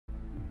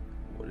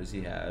does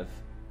he have?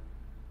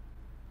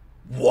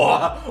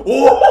 What?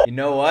 You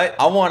know what?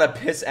 I want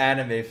to piss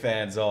anime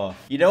fans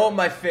off. You know what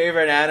my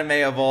favorite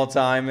anime of all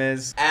time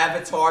is?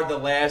 Avatar: The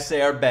Last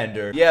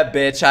Airbender. Yeah,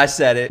 bitch, I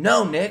said it.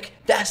 No, Nick,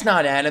 that's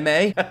not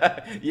anime.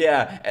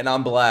 Yeah, and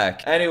I'm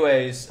black.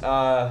 Anyways,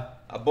 I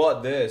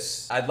bought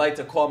this. I'd like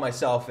to call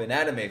myself an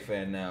anime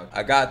fan now.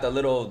 I got the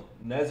little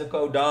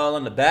Nezuko doll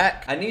in the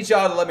back. I need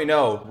y'all to let me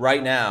know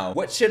right now,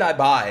 what should I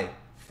buy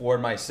for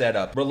my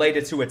setup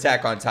related to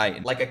Attack on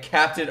Titan? Like a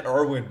Captain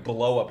Erwin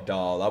blow-up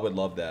doll. I would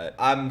love that.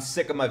 I'm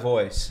sick of my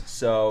voice,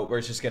 so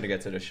we're just gonna get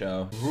to the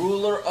show.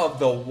 Ruler of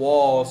the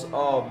Walls.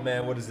 Oh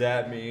man, what does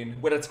that mean?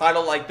 With a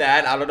title like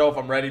that, I don't know if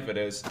I'm ready for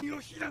this.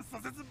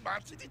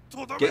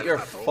 Get your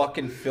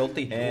fucking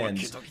filthy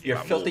hands, your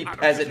filthy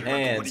peasant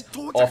hands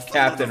off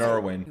Captain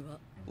Erwin.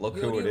 Look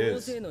who it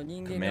is.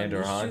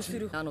 Commander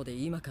Hanshi.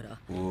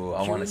 Ooh,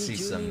 I want to see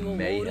some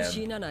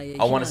mayhem.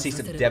 I want to see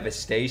some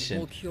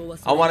devastation.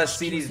 I want to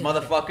see these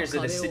motherfuckers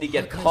in the city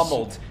get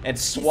pummeled and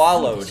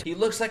swallowed. He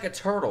looks like a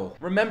turtle.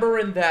 Remember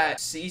in that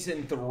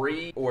season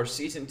 3 or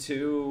season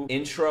 2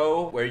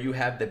 intro where you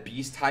have the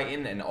Beast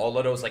Titan and all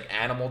of those like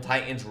animal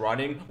titans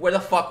running? Where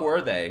the fuck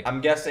were they? I'm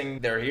guessing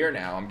they're here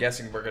now. I'm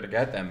guessing we're gonna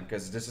get them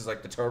because this is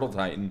like the Turtle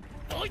Titan.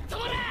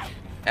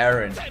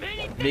 Eren,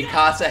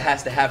 Mikasa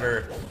has to have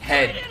her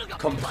head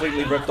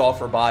completely ripped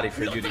off her body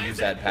for you to use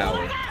that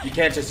power. You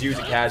can't just use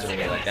it casually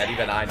like that.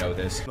 Even I know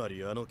this. I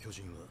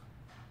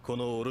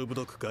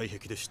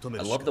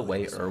love the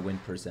way Erwin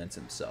presents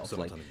himself.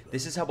 Like,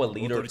 this is how a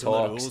leader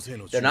talks.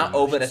 They're not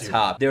over the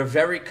top. They're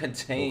very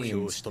contained,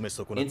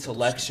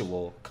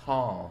 intellectual,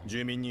 calm.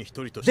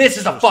 This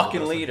is a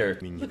fucking leader.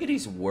 Look at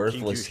these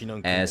worthless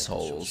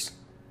assholes.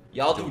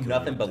 Y'all do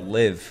nothing but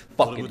live,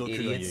 fucking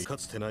idiots.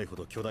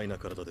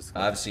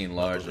 I've seen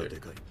larger.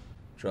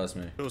 Trust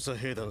me.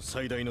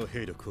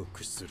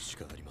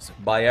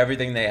 By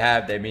everything they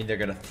have, they mean they're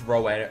gonna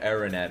throw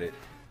Eren at it.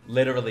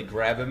 Literally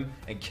grab him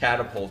and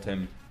catapult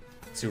him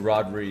to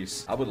Rod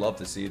Reese. I would love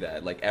to see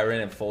that. Like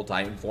Eren in full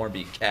Titan form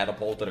being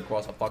catapulted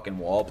across a fucking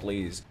wall,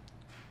 please.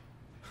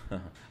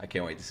 I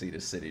can't wait to see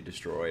this city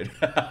destroyed.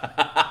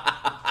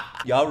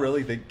 Y'all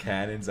really think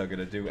cannons are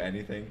gonna do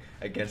anything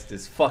against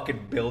this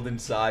fucking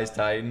building-sized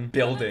Titan?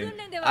 Building.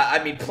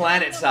 I mean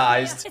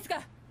planet-sized.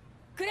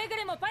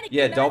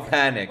 Yeah, don't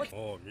panic.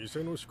 Oh,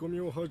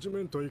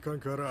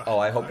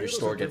 I hope your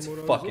store gets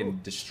fucking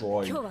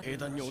destroyed. I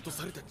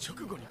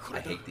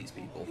hate these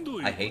people.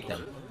 I hate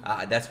them.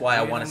 That's why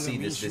I want to see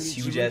this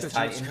huge-ass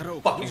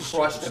Titan fucking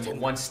crush them in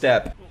one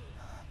step.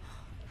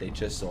 They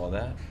just saw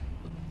that?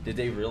 Did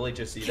they really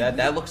just see that?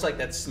 That looks like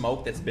that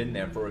smoke that's been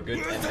there for a good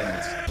 10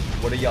 minutes.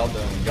 What are y'all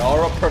doing?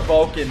 Y'all are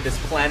provoking this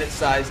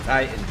planet-sized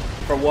Titan.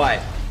 For what?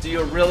 Do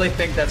you really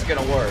think that's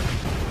gonna work?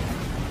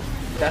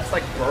 That's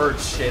like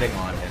birds shitting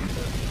on him.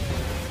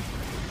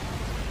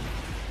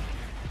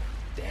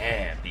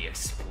 Damn, the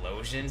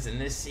explosions in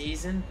this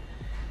season?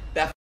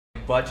 That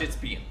budget's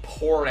being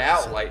poured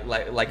out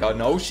like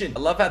an ocean. I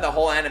love how the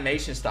whole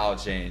animation style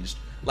changed.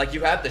 Like you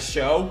have the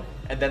show,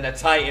 and then the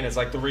Titan is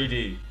like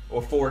 3D.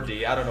 Or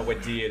 4D, I don't know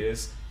what D it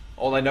is.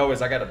 All I know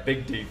is I got a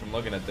big D from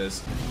looking at this.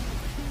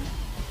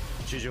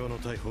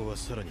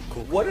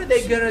 What are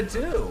they gonna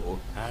do?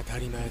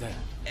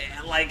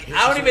 Like,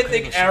 I don't even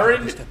think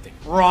Eren,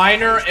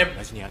 Reiner,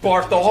 and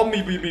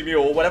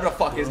Bartholomew, whatever the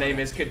fuck his name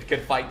is, could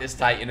fight this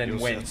Titan and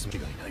win.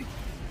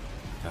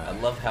 I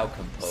love how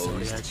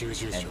composed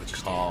and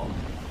calm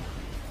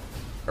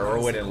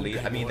Erwin and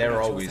Levi, I mean,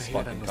 they're always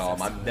fucking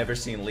calm. I've never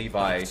seen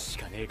Levi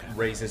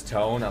raise his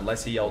tone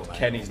unless he yelled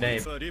Kenny's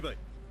name. Levi,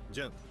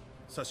 John,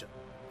 Sasha,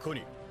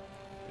 Connie.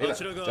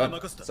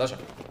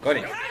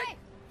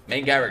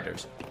 Main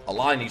characters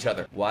align each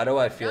other. Why do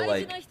I feel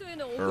like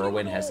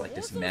Erwin has like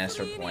this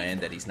master plan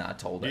that he's not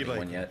told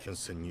anyone yet?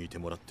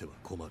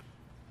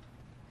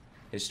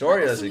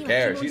 Historia doesn't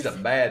care. She's a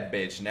bad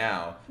bitch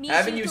now.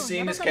 Haven't you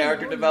seen this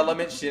character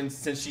development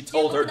since she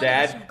told her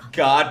dad,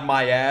 God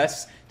my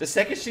ass? The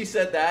second she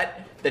said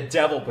that, the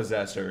devil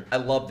possessed her. I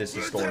love this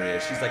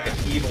Historia. She's like an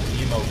evil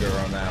emo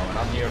girl now, and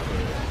I'm here for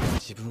it.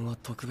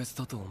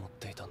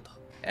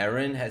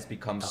 Eren has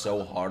become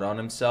so hard on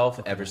himself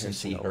ever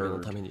since he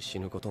heard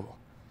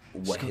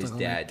what his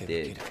dad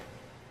did.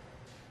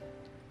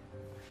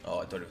 Oh,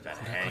 I thought he was about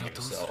to hang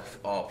himself.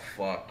 Oh,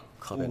 fuck.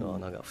 Ooh.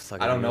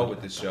 I don't know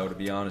with this show, to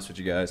be honest with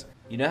you guys.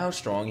 You know how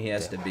strong he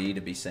has to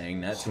be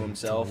saying that to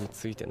himself?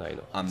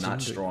 I'm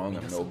not strong,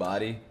 I'm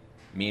nobody.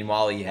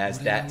 Meanwhile, he has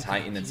that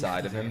Titan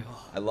inside of him.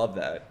 I love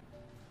that.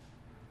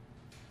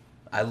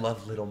 I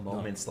love little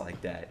moments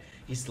like that.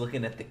 He's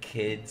looking at the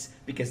kids,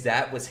 because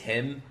that was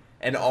him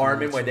and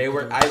Armin when they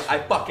were, I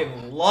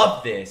fucking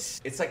love this.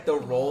 It's like the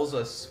roles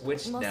are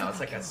switched now. It's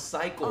like a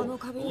cycle.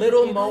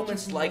 Little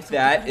moments like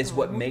that is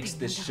what makes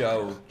this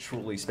show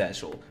truly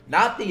special.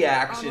 Not the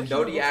action,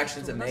 though the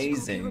action's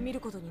amazing.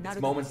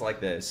 It's moments like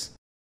this.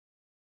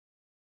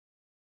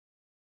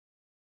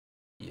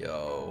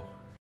 Yo.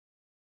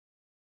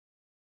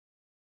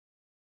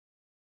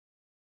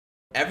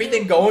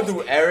 Everything going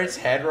through Eren's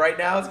head right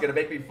now is gonna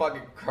make me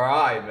fucking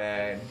cry,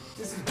 man.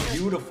 This is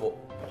beautiful.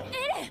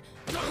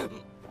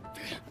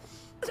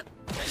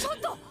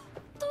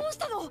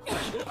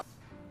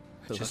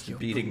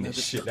 beating the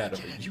shit out of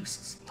a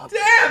useless.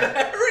 Damn,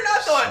 Aaron,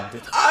 I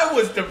thought I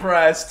was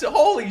depressed.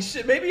 Holy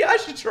shit, maybe I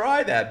should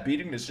try that,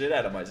 beating the shit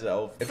out of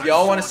myself. If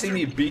y'all want to see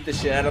me beat the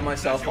shit out of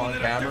myself on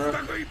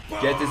camera,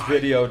 get this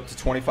video to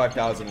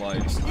 25,000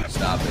 likes.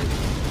 Stop it.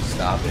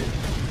 Stop it.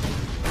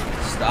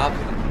 Stop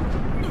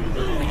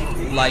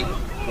it. Like,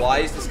 why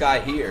is this guy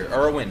here?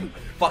 Erwin,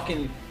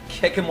 fucking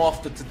kick him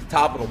off to the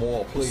top of the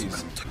wall,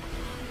 please.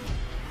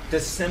 The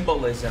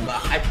symbolism.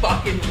 I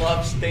fucking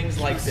love things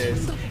like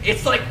this.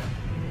 It's like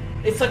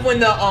when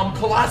the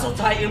Colossal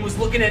Titan was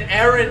looking at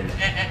Eren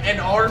and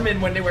Armin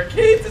when they were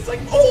kids. It's like,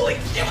 holy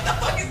shit, what the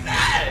fuck is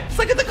that? It's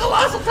like if the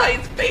Colossal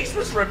Titan's face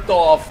was ripped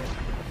off.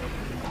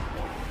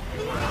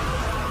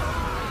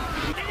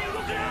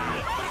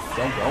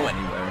 Don't go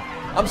anywhere.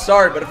 I'm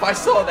sorry, but if I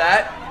saw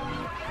that,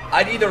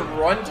 I'd either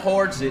run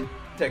towards it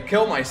to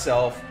kill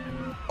myself,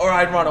 or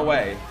I'd run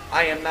away.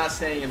 I am not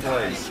staying in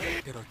place.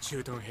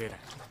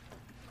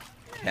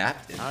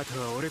 Captain?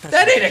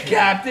 That ain't a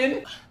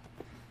captain!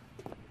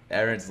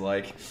 Eren's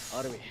like,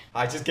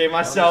 I just gave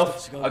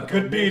myself a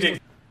good beating.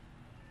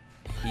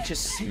 He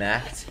just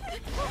smacked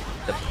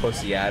the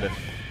pussy out of...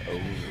 Oh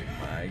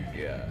my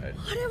god.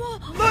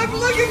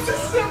 Look at the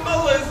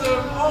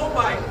symbolism! Oh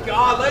my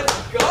god,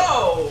 let's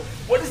go!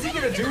 What is he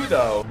gonna do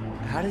though?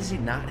 How does he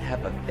not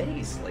have a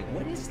face? Like,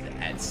 what is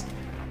that?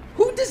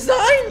 Who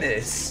designed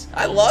this?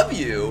 I love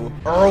you.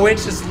 Erwin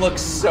just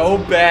looks so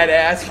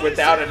badass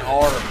without an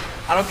arm.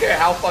 I don't care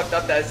how fucked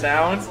up that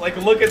sounds. Like,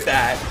 look at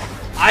that.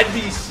 I'd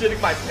be shitting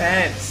my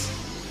pants.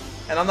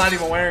 And I'm not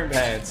even wearing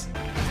pants.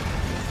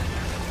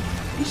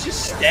 He's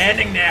just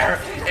standing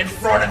there in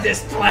front of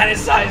this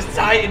planet-sized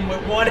Titan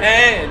with one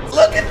hand.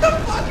 Look at the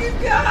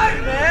fucking guy,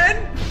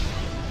 man.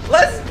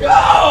 Let's go.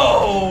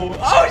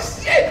 Oh,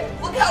 shit.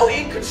 Look how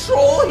in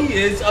control he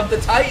is of the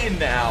Titan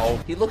now.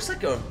 He looks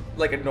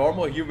like a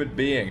normal human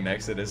being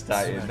next to this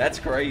Titan. That's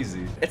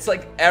crazy. It's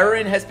like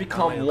Eren has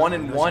become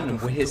one-in-one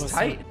with his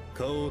Titan.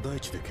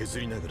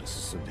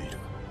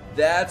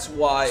 That's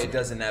why it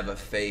doesn't have a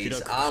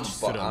face. I'm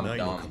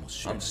dumb.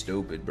 I'm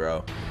stupid,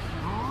 bro.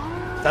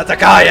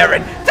 Tatakai,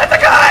 Eren!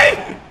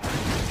 Tatakai!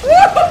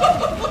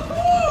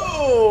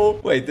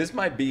 Wait, this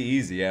might be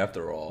easy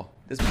after all.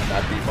 This might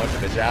not be much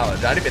of a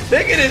challenge. I didn't even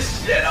think of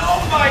this shit.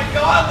 Oh my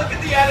god, look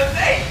at the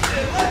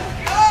animation. Let's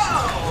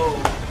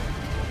go!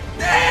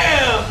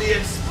 Damn, the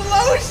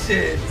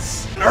explosions!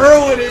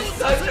 Erwin is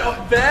such a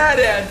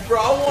badass, bro.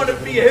 I want to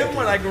be him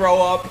when I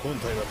grow up.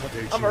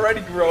 I'm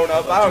already grown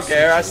up. I don't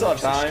care. I still have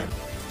time.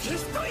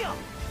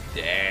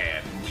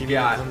 Damn,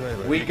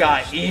 we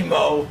got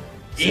emo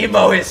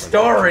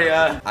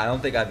Historia. I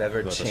don't think I've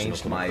ever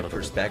changed my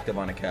perspective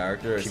on a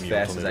character as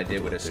fast as I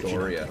did with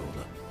Historia.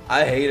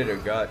 I hated her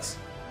guts.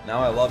 Now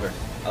I love her.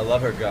 I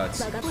love her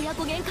guts.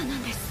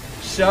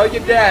 Show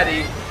your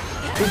daddy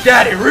who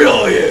daddy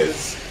really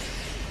is.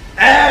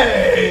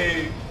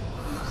 Hey!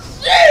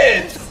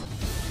 Shit!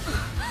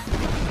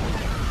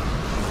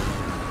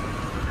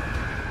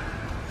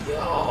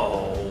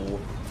 Yo!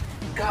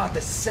 God,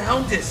 the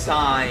sound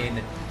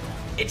design!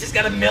 It just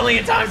got a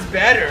million times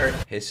better!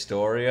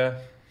 Historia,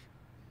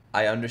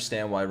 I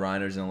understand why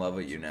Reiner's in love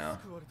with you now.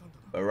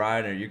 But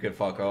Reiner, you can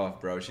fuck off,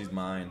 bro. She's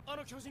mine.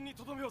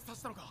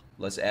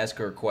 Let's ask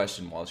her a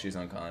question while she's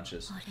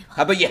unconscious.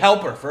 How about you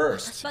help her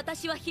first?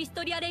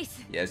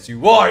 Yes,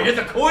 you are. You're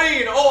the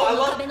queen.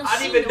 Oh, I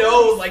didn't even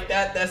know like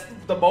that. That's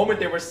the moment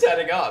they were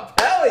setting up.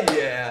 Hell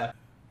yeah.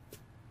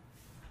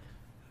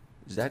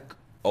 Is that?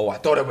 Oh, I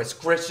thought it was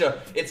Grisha.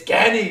 It's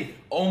Kenny.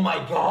 Oh my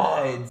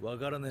god.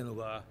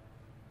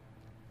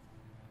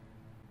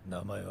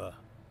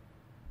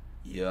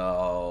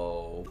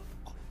 Yo.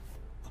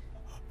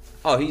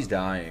 Oh, he's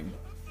dying.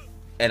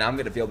 And I'm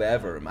gonna feel bad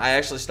for him. I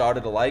actually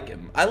started to like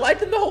him. I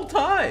liked him the whole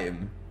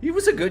time. He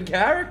was a good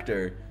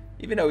character.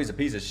 Even though he's a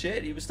piece of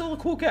shit, he was still a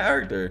cool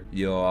character.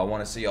 Yo, I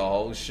want to see a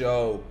whole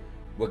show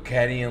with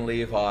Kenny and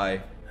Levi.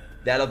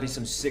 That'll be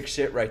some sick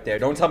shit right there.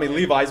 Don't tell me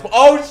Levi's...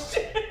 Oh,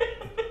 shit!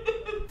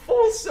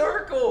 Full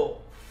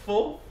circle.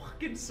 Full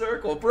fucking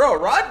circle.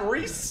 Bro,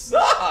 Rodri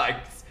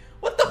sucks.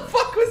 What the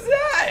fuck was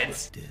that?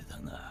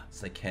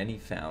 It's like Kenny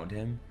found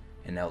him,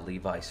 and now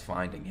Levi's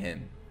finding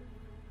him.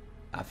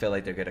 I feel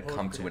like they're gonna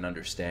come to an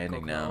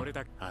understanding now.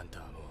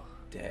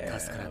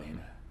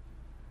 Damn.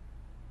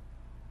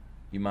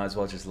 You might as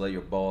well just let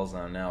your balls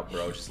on now,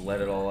 bro. Just let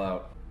it all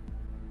out.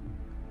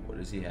 What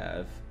does he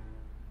have?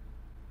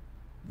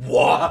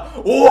 What?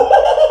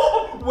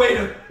 Whoa! Wait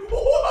a...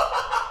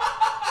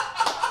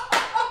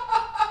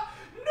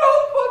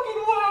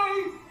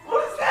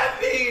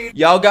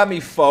 Y'all got me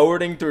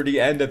forwarding through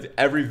the end of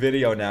every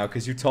video now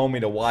because you told me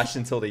to watch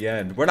until the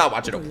end. We're not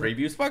watching no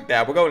previews. Fuck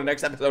that. We're going to the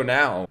next episode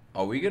now.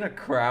 Are we going to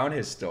crown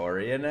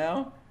Historia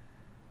now?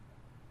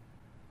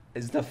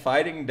 Is the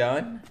fighting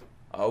done?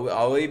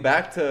 Are we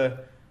back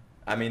to...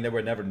 I mean, there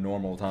were never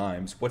normal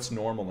times. What's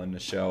normal in the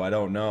show? I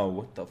don't know.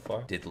 What the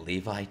fuck? Did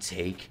Levi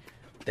take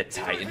the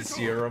Titan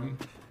Serum?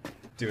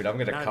 Dude, I'm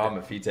going to come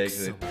if he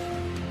takes it.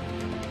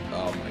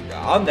 Oh my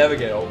god. I'll never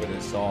get over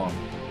this song.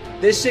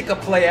 This shit could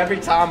play every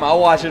time.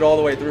 I'll watch it all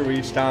the way through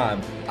each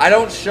time. I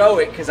don't show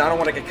it because I don't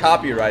want to get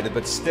copyrighted,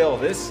 but still,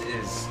 this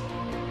is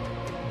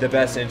the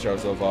best intro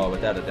so far,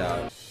 without a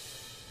doubt.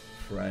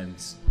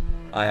 Friends.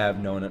 I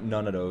have none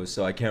of those,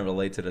 so I can't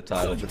relate to the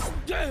title, but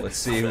let's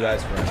see who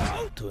has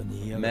friends.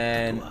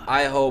 Man,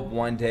 I hope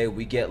one day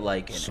we get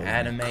like an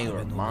anime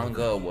or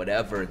manga or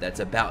whatever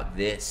that's about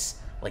this,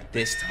 like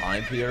this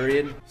time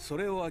period.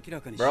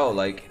 Bro,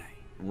 like,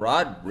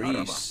 Rod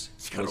Reese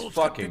was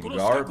fucking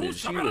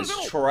garbage. He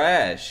was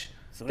trash.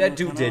 That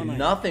dude did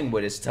nothing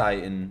with his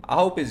Titan. I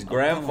hope his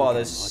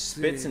grandfather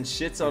spits and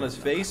shits on his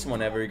face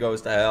whenever he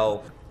goes to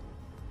hell.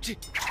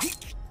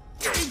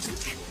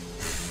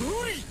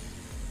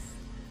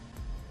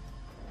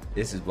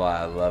 This is why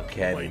I love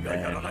Kenny,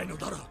 man.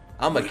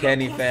 I'm a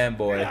Kenny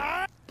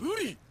fanboy.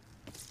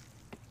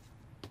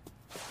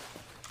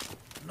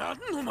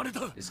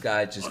 This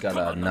guy just got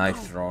a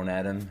knife thrown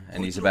at him,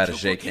 and he's about to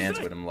shake hands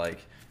with him like,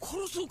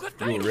 you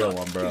a real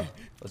one, bro.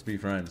 Let's be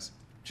friends.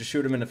 Just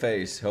shoot him in the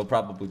face. He'll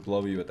probably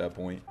blow you at that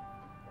point.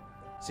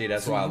 See,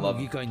 that's why I love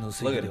him.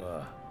 Look at him.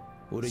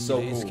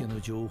 So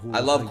cool.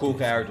 I love cool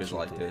characters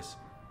like this.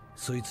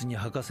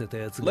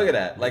 Look at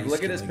that. Like,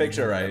 look at this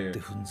picture right here.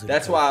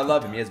 That's why I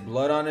love him. He has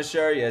blood on his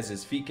shirt. He has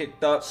his feet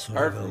kicked up.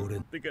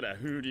 Perfect.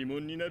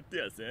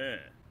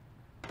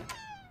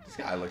 This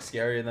guy looks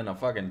scarier than a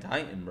fucking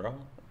Titan, bro.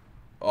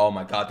 Oh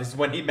my god, this is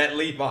when he met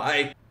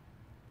Levi.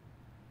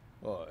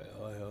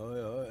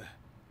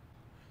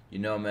 You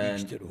know,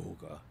 man,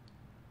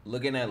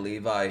 looking at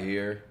Levi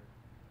here,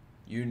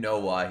 you know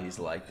why he's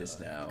like this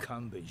now.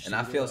 And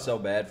I feel so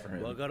bad for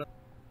him.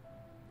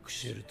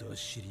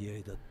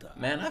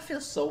 Man, I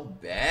feel so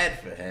bad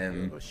for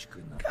him.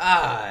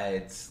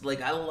 God,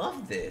 like, I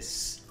love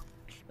this.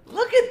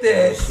 Look at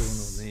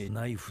this.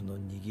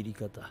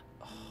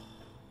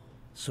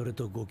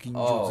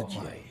 Oh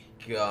my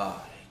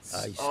god.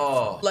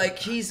 Oh, like,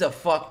 he's a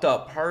fucked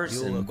up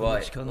person,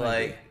 but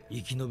like,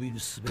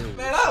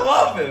 man, I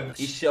love him.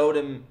 He showed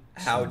him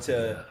how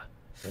to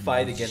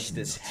fight against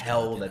this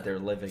hell that they're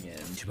living in.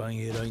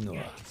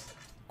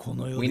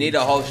 We need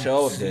a whole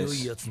show of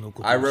this.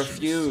 I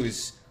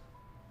refuse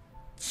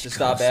to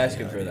stop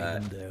asking for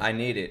that. I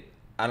need it.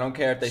 I don't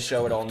care if they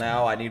show it all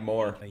now. I need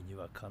more.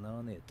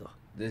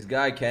 This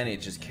guy Kenny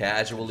just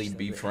casually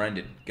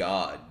befriended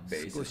God,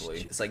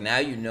 basically. It's like, now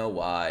you know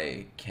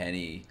why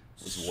Kenny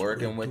was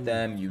working with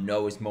them. You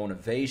know his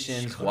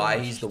motivations, why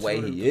he's the way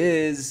he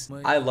is.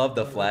 I love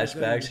the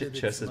flashback shit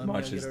just as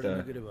much as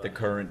the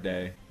current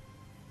day.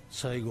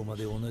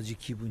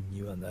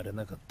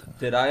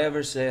 Did I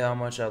ever say how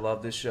much I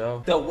love this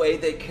show? The way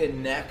they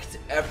connect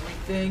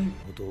everything.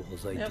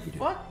 Yeah,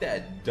 fuck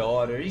that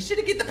daughter. He should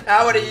have get the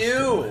power to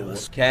you.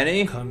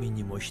 Kenny,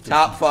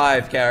 top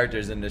 5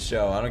 characters in the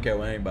show. I don't care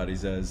what anybody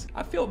says.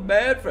 I feel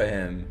bad for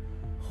him.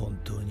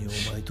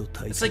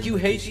 It's like you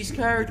hate these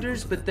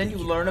characters, but then you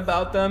learn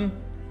about them,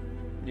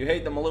 you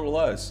hate them a little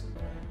less.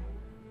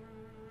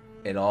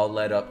 It all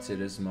led up to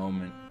this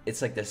moment.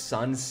 It's like the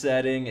sun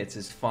setting, it's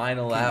his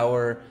final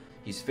hour.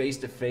 He's face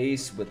to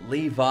face with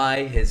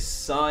Levi, his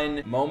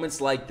son.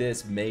 Moments like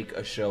this make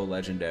a show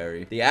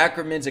legendary. The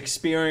Ackermans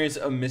experience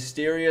a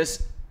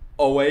mysterious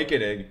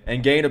awakening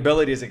and gain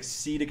abilities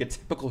exceeding a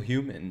typical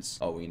humans.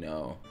 Oh, we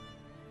know.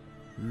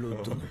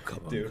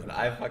 Dude,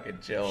 I fucking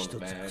chilled,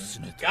 man.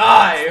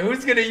 Guy,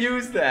 who's gonna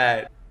use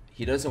that?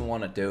 He doesn't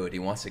want to do it. He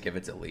wants to give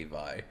it to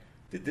Levi.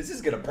 Dude, this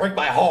is gonna break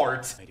my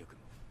heart.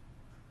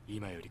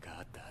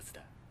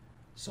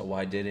 So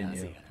why didn't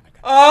you?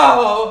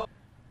 Oh!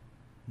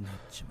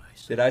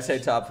 Did I say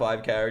top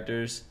 5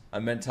 characters? I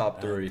meant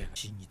top 3.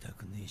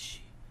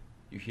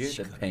 You hear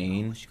the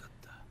pain,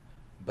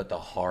 but the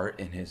heart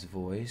in his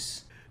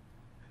voice.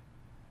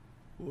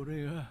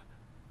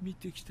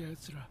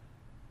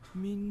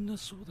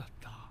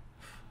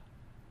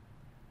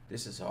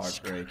 This is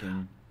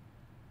heartbreaking.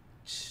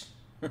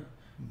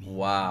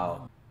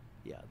 Wow.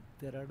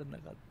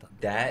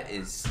 That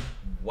is...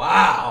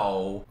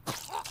 Wow!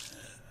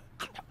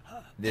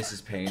 This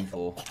is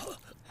painful.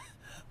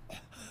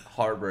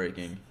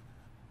 Heartbreaking.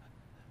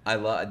 I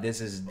love... This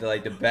is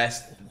like the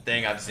best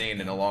thing I've seen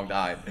in a long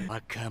time.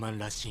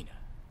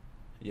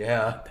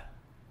 Yeah.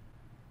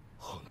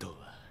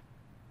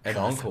 An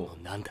uncle.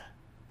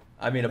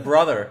 I mean, a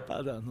brother.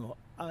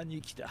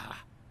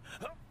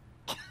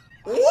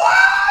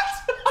 What?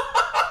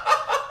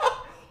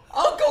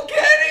 Uncle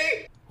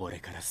Kenny?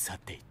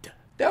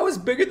 That was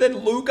bigger than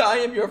Luke, I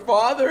am your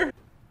father?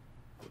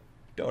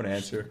 Don't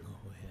answer.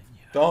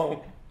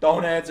 Don't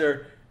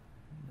answer.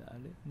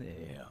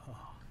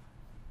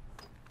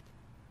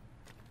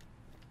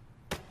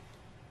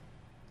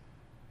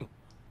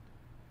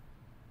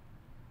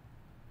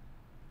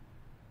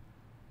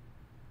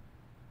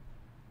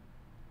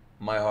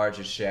 My heart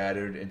just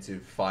shattered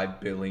into 5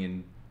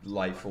 billion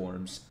life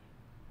forms.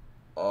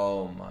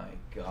 Oh my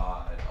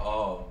god.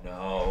 Oh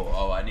no.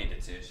 Oh, I need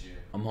a tissue.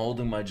 I'm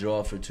holding my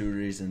jaw for 2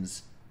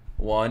 reasons.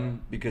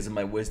 1, because of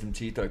my wisdom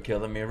teeth are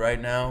killing me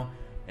right now.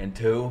 And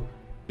 2,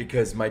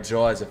 because my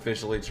jaw has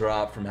officially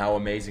dropped from how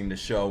amazing the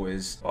show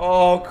is.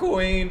 Oh,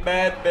 queen,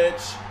 bad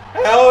bitch.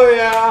 Hell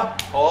yeah.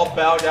 All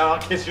bow down,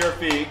 kiss your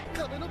feet.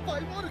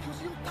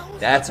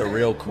 That's a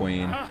real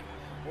queen.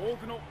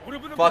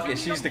 Fuck it,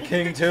 she's the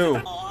king too.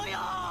 Hell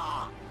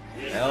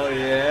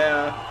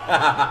yeah.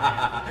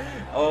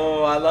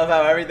 Oh, I love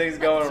how everything's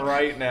going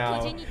right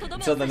now.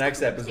 Until the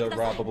next episode,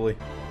 probably.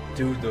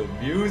 Dude, the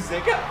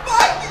music.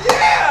 Fuck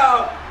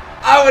yeah!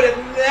 I would have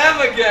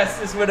never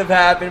guessed this would have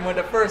happened when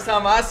the first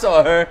time I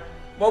saw her.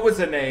 What was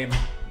her name?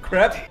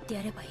 Crep?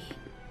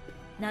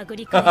 I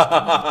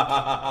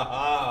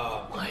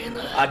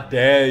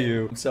dare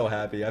you. I'm so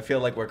happy. I feel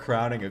like we're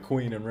crowning a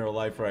queen in real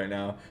life right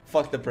now.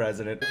 Fuck the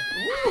president.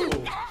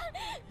 Ooh.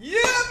 Yeah,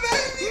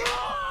 baby!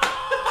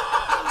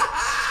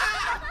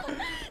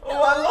 Oh,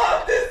 I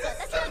love this.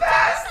 This is the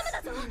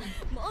best!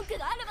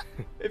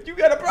 If you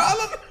got a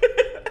problem...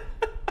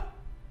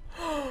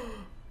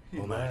 He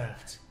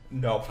left.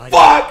 No.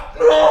 Fuck!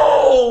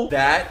 No!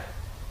 That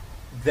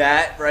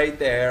right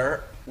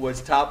there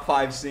was top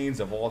 5 scenes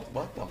of all...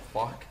 What the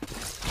fuck?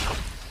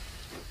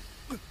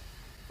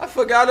 I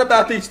forgot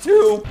about these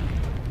two.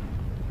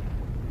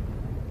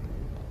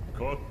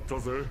 Oh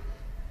shit!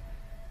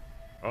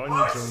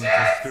 Oh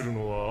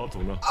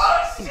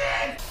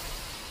shit!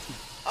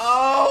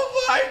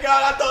 Oh my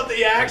god, I thought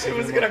the action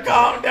was gonna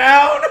calm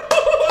down!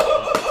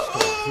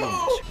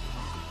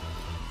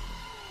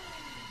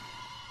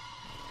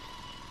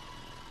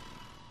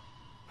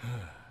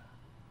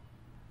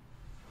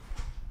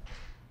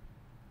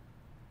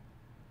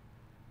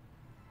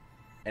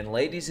 And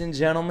ladies and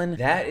gentlemen,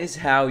 that is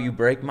how you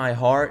break my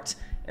heart,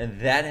 and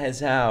that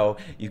is how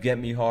you get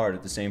me hard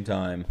at the same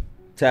time.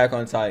 Attack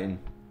on Titan.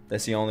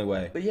 That's the only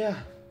way. But yeah,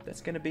 that's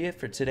gonna be it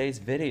for today's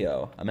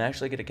video. I'm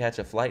actually gonna catch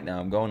a flight now.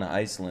 I'm going to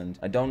Iceland.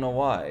 I don't know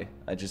why.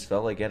 I just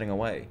felt like getting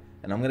away.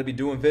 And I'm gonna be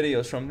doing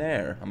videos from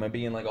there. I'm gonna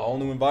be in like a whole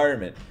new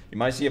environment. You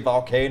might see a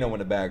volcano in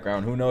the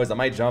background. Who knows? I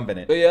might jump in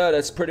it. But yeah,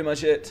 that's pretty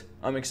much it.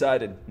 I'm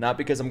excited. Not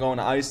because I'm going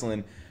to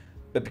Iceland,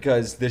 but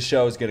because this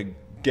show is gonna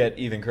get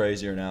even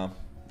crazier now.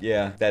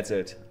 Yeah, that's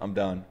it. I'm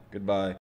done. Goodbye.